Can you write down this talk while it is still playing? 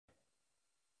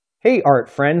Hey art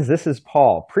friends, this is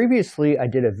Paul. Previously I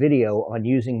did a video on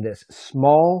using this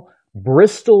small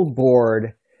Bristol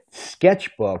Board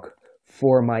sketchbook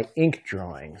for my ink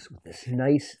drawings with this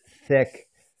nice thick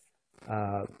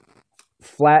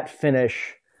flat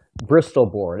finish Bristol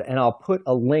board, and I'll put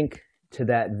a link to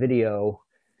that video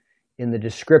in the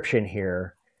description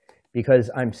here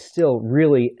because I'm still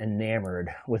really enamored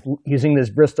with using this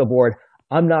Bristol board.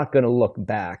 I'm not going to look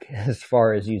back as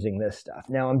far as using this stuff.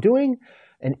 Now I'm doing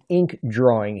an ink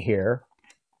drawing here,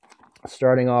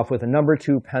 starting off with a number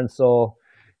 2 pencil,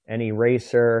 an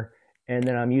eraser, and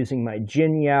then I'm using my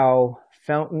Jinhao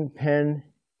fountain pen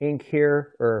ink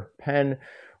here, or pen,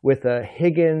 with a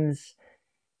Higgins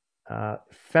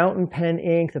fountain pen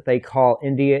ink that they call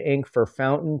India ink for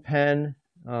fountain pen,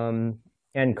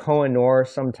 and Koh-I-Noor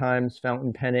sometimes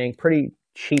fountain pen ink. Pretty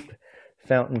cheap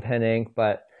fountain pen ink,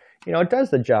 but you know, it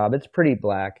does the job. It's pretty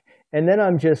black. And then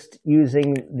I'm just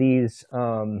using these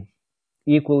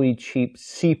equally cheap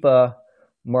SEPA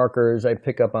markers I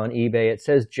pick up on eBay. It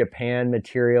says Japan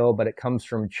material, but it comes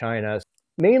from China.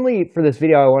 Mainly for this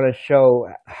video, I want to show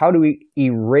how do we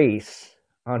erase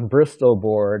on Bristol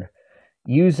board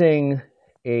using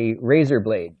a razor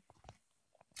blade.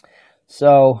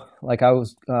 So, like, I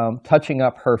was touching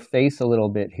up her face a little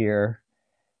bit here,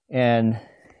 and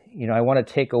you know, I want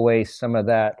to take away some of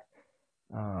that.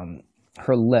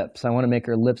 Her lips. I want to make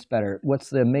her lips better. What's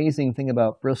the amazing thing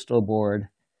about Bristol board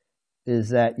is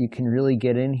that you can really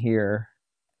get in here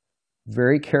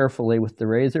very carefully with the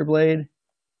razor blade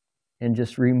and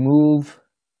just remove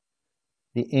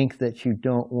the ink that you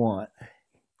don't want.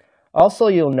 Also,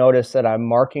 you'll notice that I'm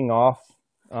marking off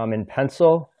in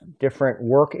pencil different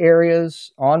work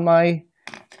areas on my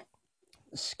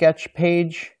sketch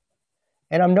page.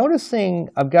 And I'm noticing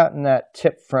I've gotten that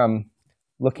tip from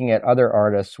looking at other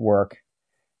artists' work,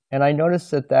 and I noticed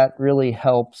that that really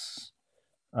helps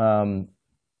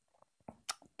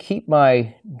keep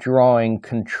my drawing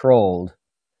controlled,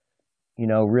 you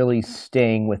know, really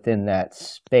staying within that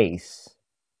space.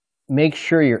 Make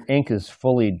sure your ink is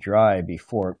fully dry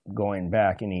before going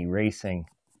back and erasing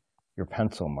your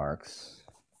pencil marks.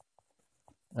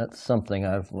 That's something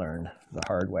I've learned the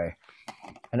hard way.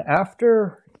 And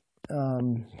after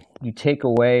you take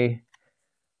away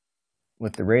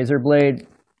with the razor blade,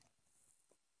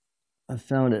 I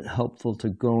found it helpful to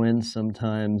go in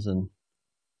sometimes and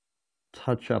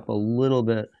touch up a little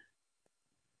bit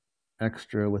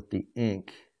extra with the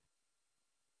ink.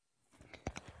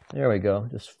 There we go.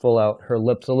 Just full out her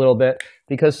lips a little bit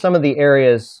because some of the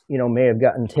areas, you know, may have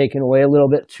gotten taken away a little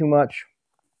bit too much.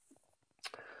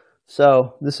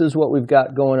 So this is what we've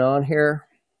got going on here.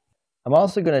 I'm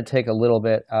also going to take a little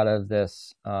bit out of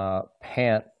this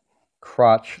pant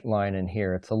crotch line in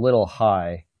here. It's a little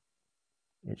high.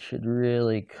 It should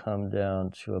really come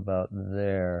down to about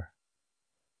there.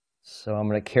 So I'm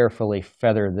going to carefully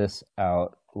feather this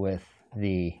out with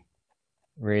the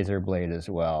razor blade as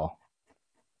well.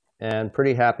 And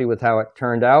pretty happy with how it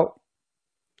turned out.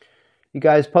 You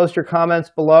guys post your comments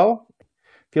below.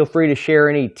 Feel free to share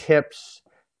any tips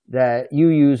that you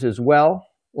use as well,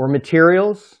 or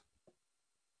materials.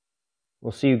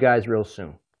 We'll see you guys real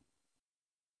soon.